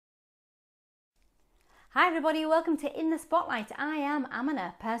Hi everybody, welcome to In the Spotlight. I am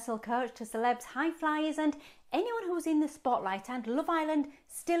Amana, personal coach to celebs, high flyers and anyone who's in the spotlight, and Love Island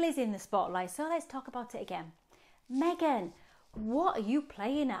still is in the spotlight, so let's talk about it again. Megan, what are you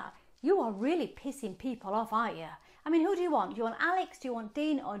playing at? You are really pissing people off, aren't you? I mean, who do you want? Do you want Alex, do you want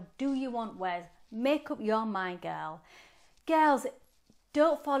Dean, or do you want Wes? Make up your mind, girl. Girls,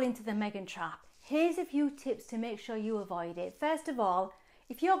 don't fall into the Megan trap. Here's a few tips to make sure you avoid it. First of all,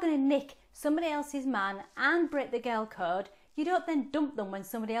 if you're going to nick somebody else's man and break the girl code, you don't then dump them when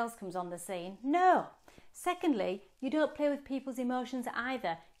somebody else comes on the scene. No. Secondly, you don't play with people's emotions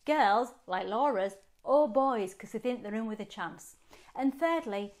either. Girls, like Laura's, or boys, because they think they're in with a chance. And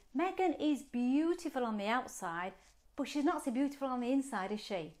thirdly, Megan is beautiful on the outside, but she's not so beautiful on the inside, is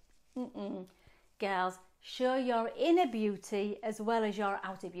she? Girls, show your inner beauty as well as your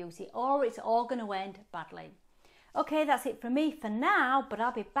outer beauty, or it's all going to end badly. Okay, that's it from me for now, but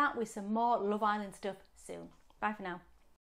I'll be back with some more Love Island stuff soon. Bye for now.